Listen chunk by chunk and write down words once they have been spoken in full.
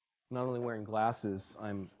not only wearing glasses,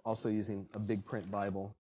 I'm also using a big print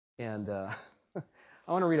Bible. And I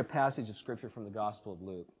want to read a passage of Scripture from the Gospel of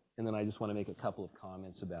Luke, and then I just want to make a couple of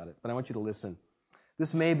comments about it. But I want you to listen.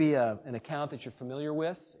 This may be an account that you're familiar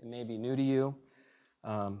with. It may be new to you,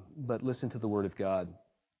 but listen to the Word of God.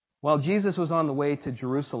 While Jesus was on the way to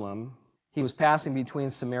Jerusalem, he was passing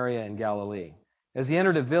between Samaria and Galilee. As he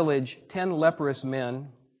entered a village, 10 leprous men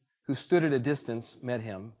who stood at a distance met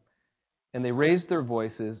him, and they raised their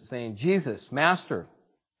voices, saying, "Jesus, Master,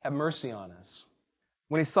 have mercy on us."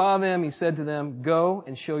 When he saw them, he said to them, "Go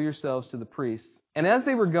and show yourselves to the priests." And as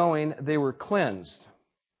they were going, they were cleansed.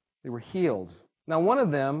 They were healed. Now one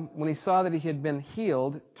of them, when he saw that he had been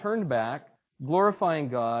healed, turned back, glorifying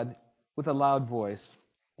God with a loud voice.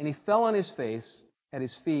 And he fell on his face at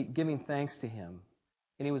his feet, giving thanks to him.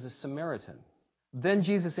 And he was a Samaritan. Then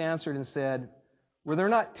Jesus answered and said, "Were there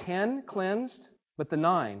not 10 cleansed? But the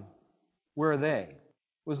 9, where are they?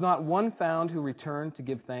 Was not one found who returned to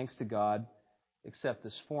give thanks to God, except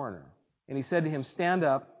this foreigner?" And he said to him, "Stand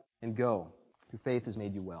up and go. Your faith has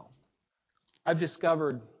made you well." I've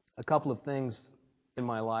discovered a couple of things in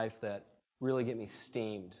my life that really get me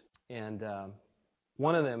steamed. And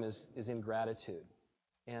one of them is ingratitude.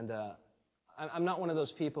 And I'm not one of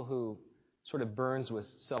those people who sort of burns with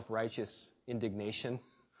self-righteous indignation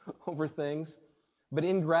over things. But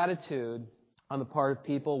ingratitude on the part of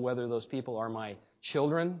people, whether those people are my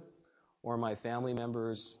children or my family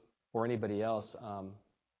members or anybody else,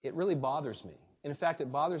 it really bothers me. And in fact,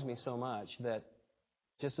 it bothers me so much that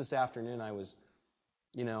just this afternoon I was,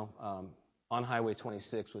 on Highway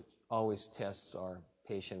 26, which always tests our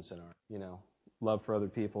patience and our, love for other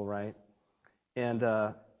people, right? And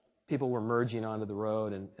people were merging onto the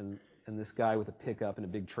road, and this guy with a pickup and a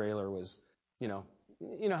big trailer was, you know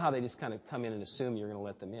how they just kind of come in and assume you're going to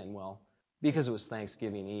let them in. Well, because it was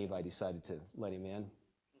Thanksgiving Eve, I decided to let him in.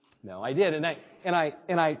 No, I did, and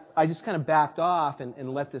I just kind of backed off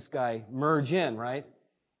and let this guy merge in, right?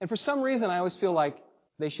 And for some reason, I always feel like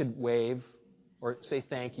they should wave or say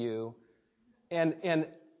thank you, and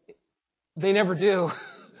they never do,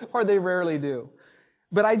 or they rarely do.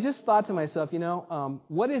 But I just thought to myself,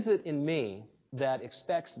 what is it in me that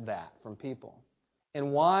expects that from people?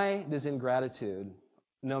 And why does ingratitude,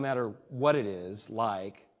 no matter what it is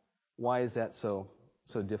like, why is that so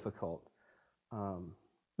difficult?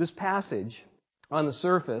 This passage, on the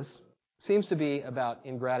surface, seems to be about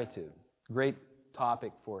ingratitude. Great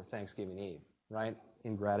topic for Thanksgiving Eve, right?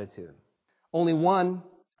 Ingratitude. Only one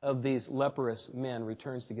of these leprous men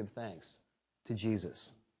returns to give thanks to Jesus.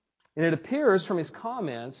 And it appears from his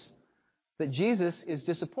comments that Jesus is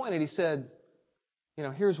disappointed. He said,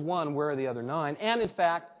 here's one, where are the other 9? And in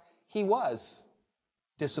fact, he was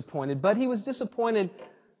disappointed. But he was disappointed,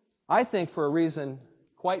 I think, for a reason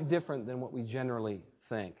quite different than what we generally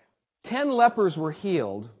think. 10 lepers were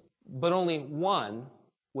healed, but only one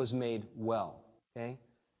was made well. Okay?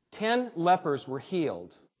 10 lepers were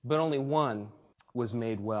healed, but only one was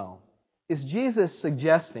made well. Is Jesus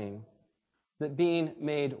suggesting that being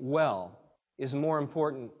made well is more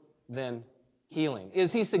important than healing?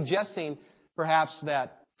 Is he suggesting perhaps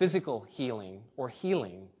that physical healing or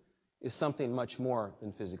healing is something much more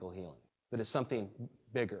than physical healing? That it's something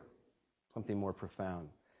bigger, something more profound?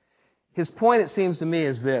 His point, it seems to me,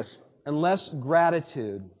 is this: unless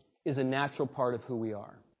gratitude is a natural part of who we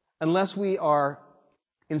are, unless we are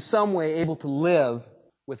in some way able to live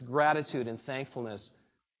with gratitude and thankfulness,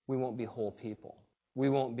 we won't be whole people. We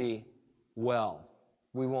won't be well.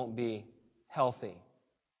 We won't be healthy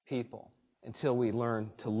people until we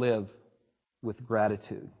learn to live with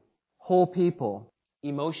gratitude. Whole people,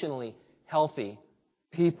 emotionally healthy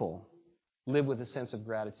people, live with a sense of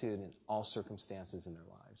gratitude in all circumstances in their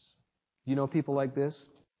lives. You know people like this?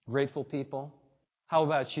 Grateful people? How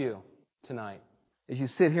about you tonight? As you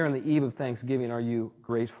sit here on the eve of Thanksgiving, are you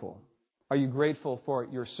grateful? Are you grateful for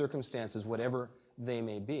your circumstances, whatever they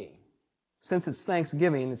may be? Since it's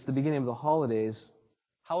Thanksgiving, it's the beginning of the holidays,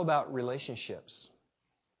 how about relationships?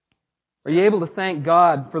 Are you able to thank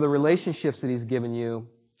God for the relationships that He's given you,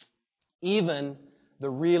 even the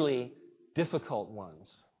really difficult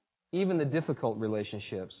ones, even the difficult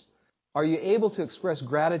relationships? Are you able to express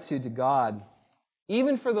gratitude to God,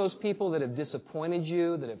 even for those people that have disappointed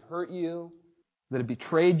you, that have hurt you, that have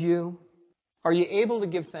betrayed you? Are you able to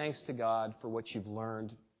give thanks to God for what you've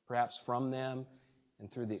learned, perhaps from them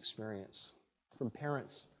and through the experience? From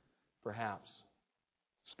parents, perhaps,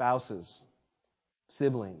 spouses,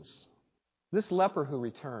 siblings. This leper who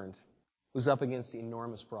returned was up against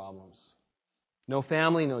enormous problems. No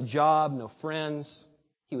family, no job, no friends.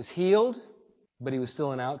 He was healed, but he was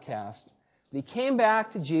still an outcast. But he came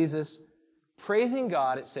back to Jesus Praising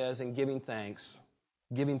God, it says, and giving thanks,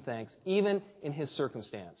 even in His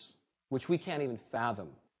circumstance, which we can't even fathom.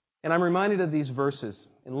 And I'm reminded of these verses,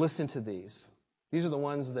 and listen to these. These are the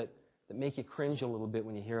ones that make you cringe a little bit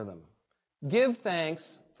when you hear them. Give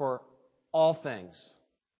thanks for all things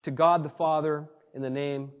to God the Father in the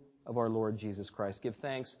name of our Lord Jesus Christ. Give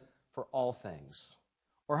thanks for all things.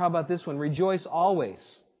 Or how about this one? Rejoice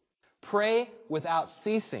always. Pray without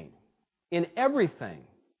ceasing. In everything,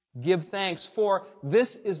 give thanks, for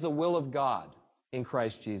this is the will of God in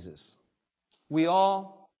Christ Jesus. We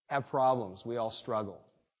all have problems. We all struggle.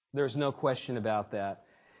 There's no question about that.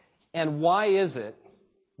 And why is it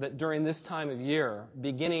that during this time of year,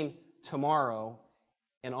 beginning tomorrow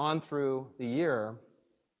and on through the year,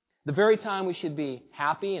 the very time we should be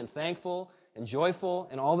happy and thankful and joyful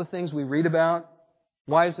and all the things we read about,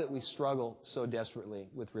 why is it we struggle so desperately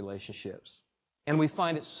with relationships? And we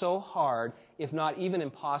find it so hard, if not even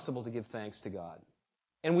impossible, to give thanks to God.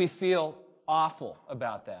 And we feel awful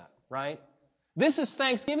about that, right? This is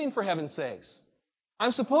Thanksgiving, for heaven's sakes.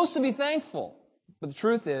 I'm supposed to be thankful. But the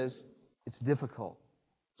truth is, it's difficult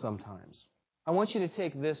sometimes. I want you to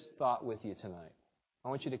take this thought with you tonight. I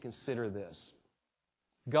want you to consider this.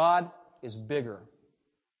 God is bigger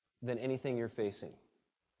than anything you're facing.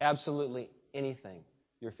 Absolutely anything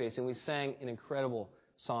you're facing. We sang an incredible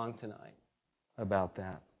song tonight about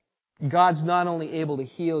that. God's not only able to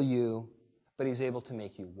heal you, but He's able to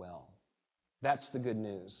make you well. That's the good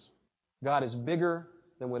news. God is bigger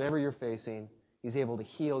than whatever you're facing. He's able to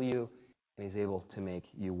heal you, and He's able to make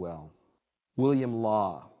you well. William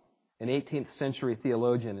Law, an 18th century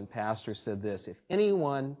theologian and pastor, said this: if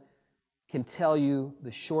anyone can tell you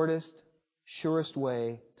the shortest, surest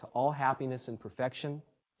way to all happiness and perfection,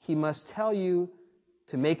 he must tell you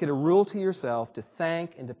to make it a rule to yourself to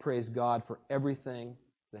thank and to praise God for everything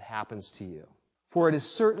that happens to you. For it is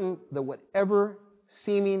certain that whatever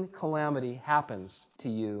seeming calamity happens to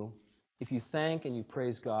you, if you thank and you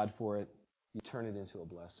praise God for it, you turn it into a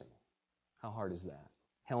blessing. How hard is that?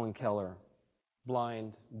 Helen Keller,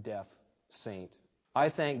 blind, deaf saint. I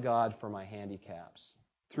thank God for my handicaps.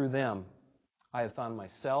 Through them, I have found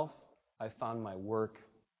myself, I found my work,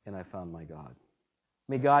 and I found my God.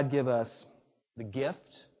 May God give us the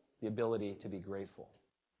gift, the ability to be grateful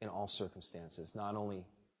in all circumstances, not only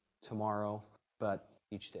tomorrow, but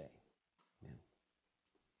each day.